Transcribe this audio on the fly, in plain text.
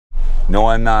No,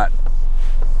 I'm not.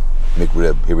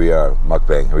 McRib. Here we are.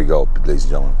 Mukbang. Here we go, ladies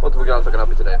and gentlemen. What do we got to help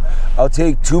you today? I'll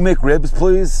take 2 McRibs,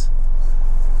 please.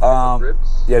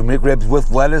 McRibs? Yeah, McRibs with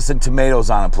lettuce and tomatoes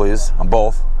on it, please. On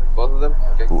both. Both of them?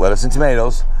 Okay. Lettuce and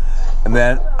tomatoes. And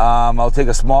then I'll take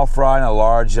a small fry and a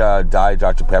large Diet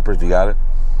Dr. Pepper, if you got it.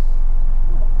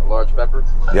 A large pepper?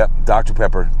 Yep, Dr.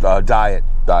 Pepper. Diet,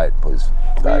 please.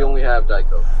 Diet. We only have Diet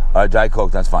Coke. Diet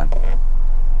Coke, that's fine.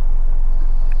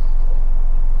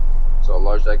 So a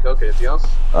large Diet Coke, anything else?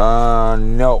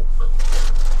 No.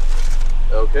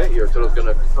 Okay, your total's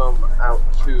gonna come out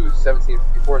to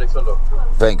 $17.54 next window.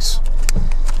 Thanks.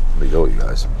 There we go, you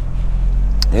guys.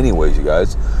 Anyways, you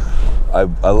guys,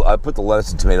 I put the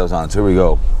lettuce and tomatoes on it. So here we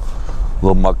go. A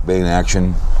little mukbang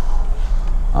action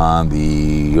on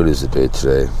the, what is the date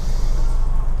today?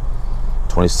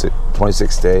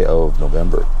 26th day of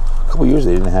November. A couple years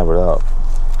they didn't have it out.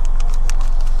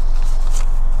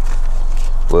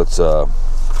 Let's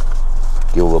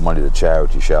give a little money to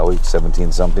charity, shall we?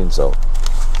 17 something, so.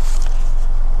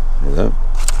 Yeah.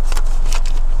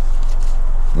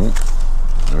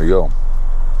 There we go.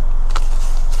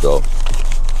 So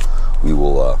we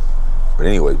will, but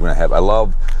anyway, we're gonna have, I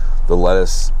love the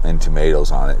lettuce and tomatoes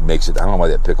on it. It makes it, I don't know why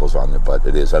that pickle's on there, but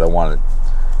it is. I don't want to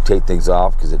take things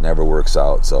off because it never works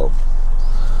out. So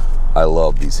I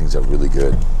love these things, are really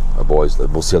good. Our boys,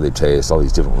 we'll see how they taste. All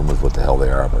these different rumors what the hell they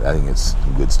are, but I think it's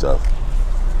some good stuff.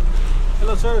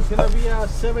 Hello, sir. It's gonna be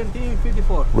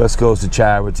 $17.54. Rest goes to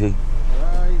charity.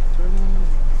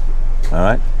 All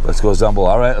right, let's go Zumble.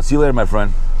 All right, I'll see you later, my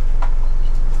friend.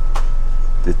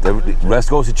 The rest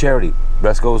goes to charity.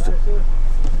 Rest goes to.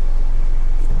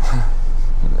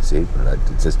 See,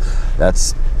 it's just,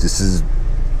 this is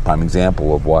prime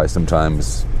example of why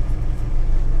sometimes.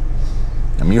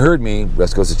 I mean, you heard me.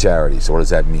 Rest goes to charity. So what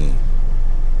does that mean?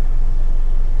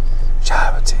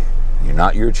 Charity. You're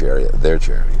not your charity. Their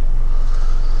charity.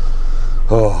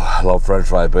 Oh, I love French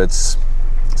fries, but it's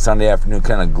Sunday afternoon,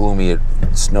 kind of gloomy. It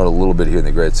snowed a little bit here in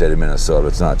the great state of Minnesota.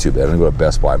 It's not too bad. I'm gonna go to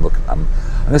Best Buy. I'm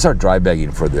gonna start dry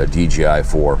bagging for the DJI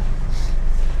 4.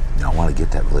 You know, I want to get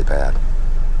that really bad.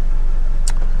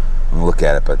 I'm gonna look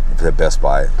at it, but if at Best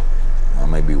Buy, I'll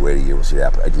maybe wait a year. We'll see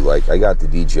that. But I got the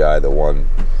DJI, the one.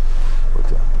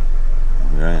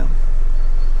 Here I am.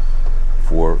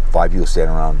 5 people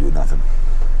standing around doing nothing.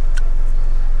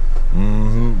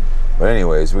 But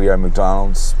anyways, we are at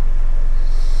McDonald's.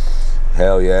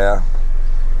 Hell yeah.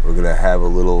 We're gonna have a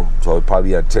little, so I'll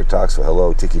probably be on TikTok, so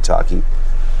hello, Tiki Taki.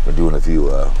 We're doing a few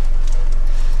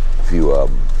we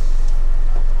want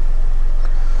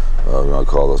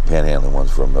to call those panhandling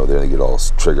ones from over there. They get all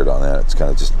triggered on that. It's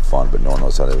kind of just fun, but no one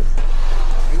knows how to.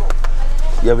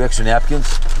 You have extra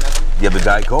napkins? You have the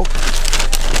Diet Coke?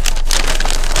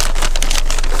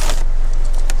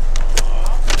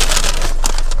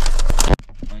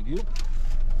 Thank you.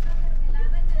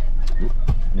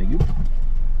 Thank you.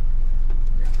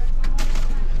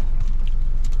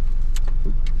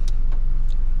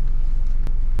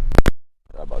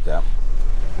 Sorry about that.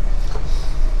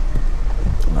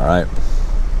 All right.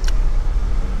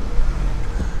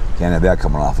 Can't have that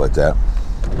coming off like that.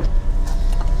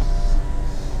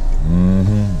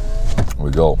 Here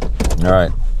we go. All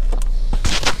right.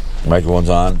 Microphone's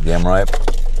on. Damn right.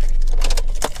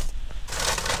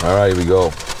 All right, here we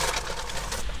go.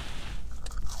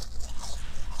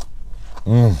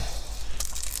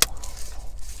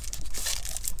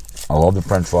 I love the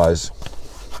French fries.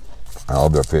 I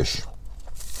love their fish.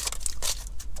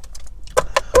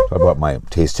 I brought my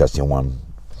taste testing one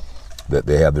that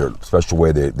they have their special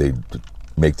way they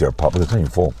make their pop. It's not even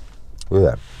full. Look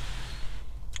at that.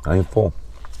 Not even full.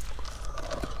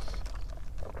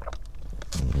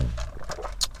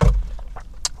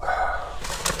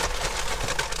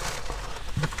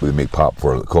 They make pop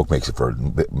for Coke makes it for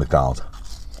McDonald's.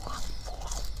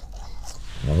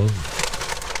 Here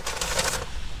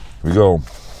we go.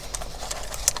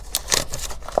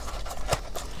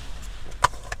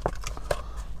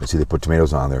 Let's see, they put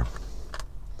tomatoes on there.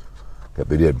 Yep,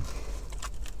 they did.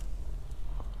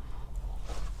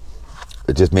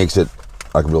 It just makes it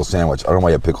like a real sandwich. I don't know why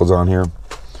you have pickles on here.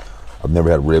 I've never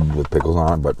had rib with pickles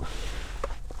on it, but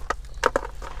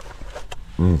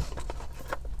oh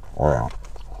yeah.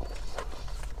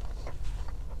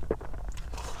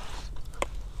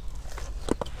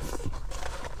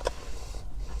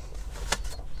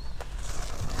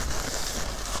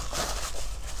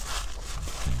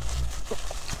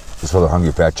 Just for the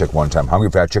Hungry Fat Chick one time.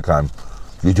 Hungry Fat Chick on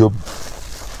YouTube.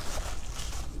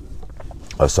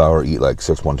 I saw her eat like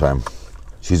 6 one time.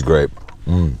 She's great.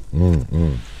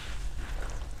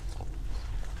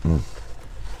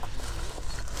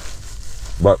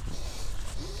 But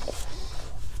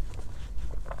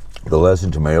the lettuce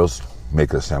and tomatoes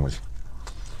make a sandwich.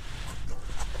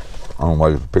 I don't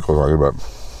like the pickles right here, but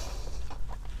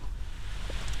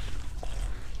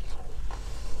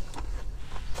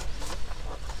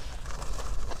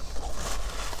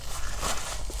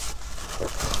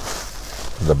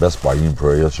the best bite eating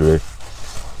for yesterday.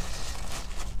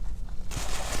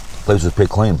 Place was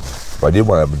picked clean. If I did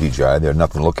want to have a DJI, they had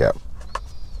nothing to look at.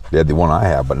 They had the one I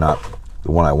have, but not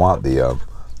the one I want, the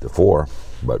 4.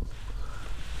 But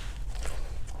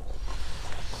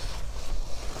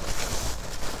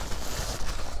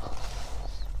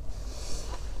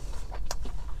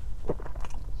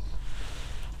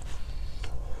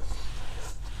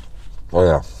oh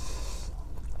yeah.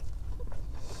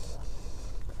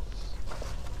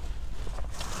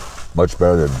 Much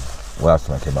better than last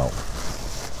time I came out.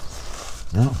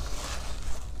 Yeah.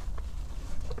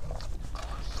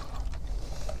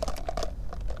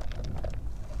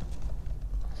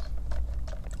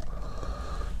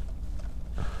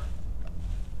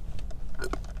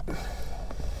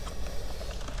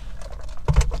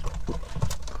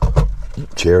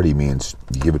 Charity means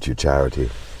you give it to your charity.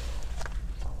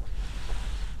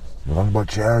 We're talking about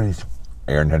charities.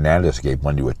 Aaron Hernandez gave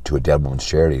money to a dead woman's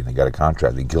charity, and they got a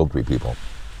contract. They killed 3 people.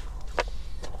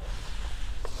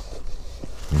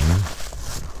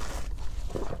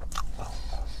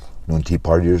 Noon Tea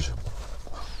Partiers,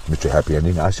 Mr. Happy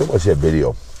Ending. I still watch that video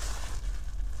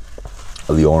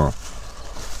of the owner.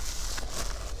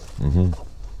 I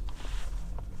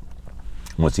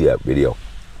want to see that video.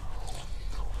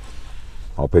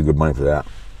 I'll pay good money for that.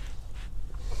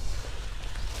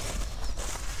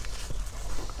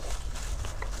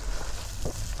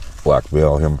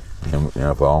 Blackmail him,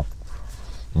 NFL.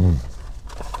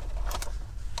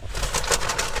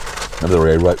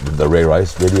 Remember the Ray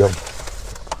Rice video?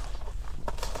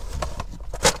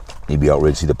 He'd be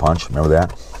outraged to see the punch. Remember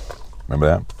that? Remember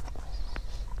that?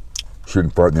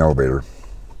 Shooting fart in the elevator.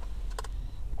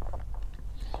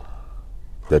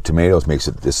 The tomatoes makes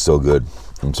it this so good.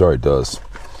 I'm sorry, it does.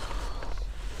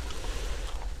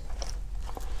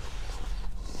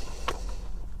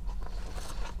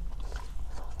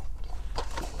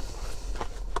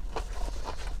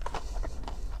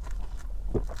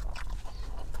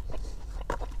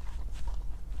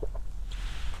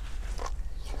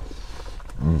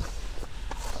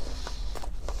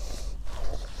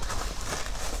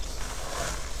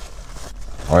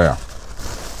 Oh yeah.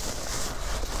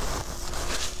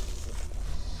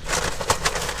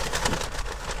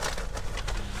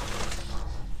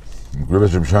 Give it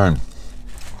some shine.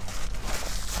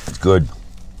 It's good.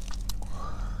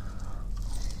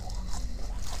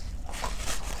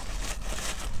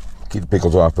 Keep the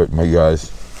pickles off it, my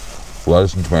guys.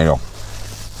 Lettuce and tomato.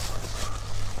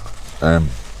 And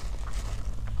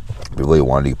if you really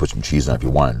wanted, you could put some cheese on if you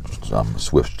wanted. Some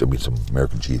Swift, some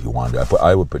American cheese if you wanted.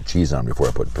 I would put cheese on before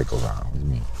I put pickles on. What do you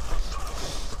mean?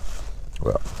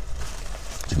 Well,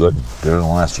 it's good. Better than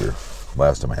last year.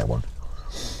 Last time I had one.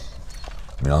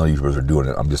 I mean, all the YouTubers are doing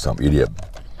it. I'm just some idiot.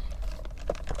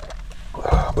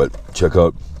 But check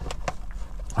out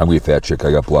Hungry Fat Chick.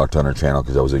 I got blocked on her channel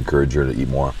because I was encouraging her to eat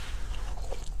more.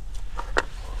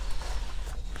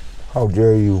 How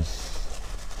dare you?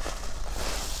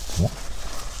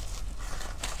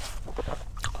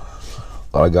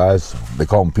 A lot of guys, they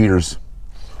call them Peters.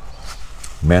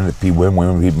 Men that feed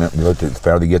women feed men. The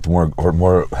fatter they get, the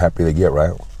more happy they get,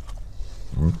 right?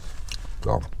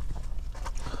 So,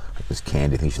 this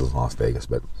Candy, I think she lives in Las Vegas,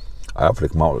 but I offered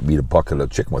to come out and eat a bucket of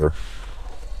chicken with her.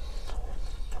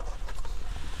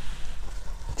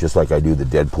 Just like I do the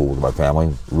Deadpool with my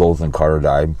family. Roseland Carter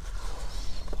died.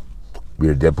 We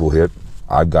had a Deadpool hit.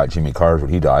 I got Jimmy Carter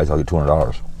when he dies. I'll get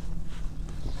 $200.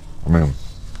 I mean,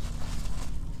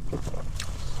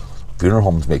 funeral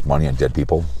homes make money on dead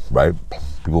people, right?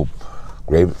 People,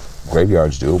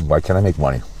 graveyards do. Why can't I make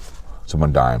money?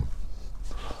 Someone dying.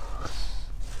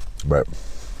 But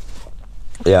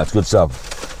yeah, it's good stuff.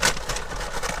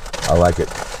 I like it.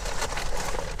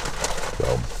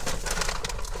 So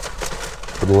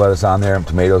put the lettuce on there,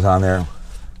 tomatoes on there.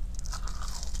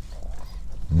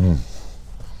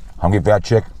 Hungry Fat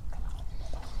Chick.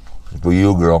 It's for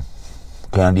you, girl.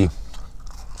 Candy.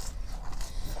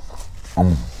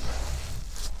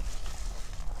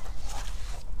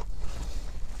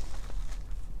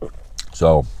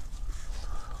 So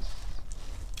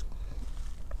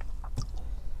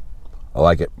I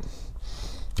like it.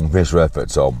 I'm finished with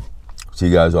it. So see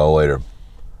you guys all later.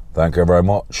 Thank you very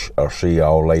much. I'll see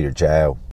y'all later. Ciao.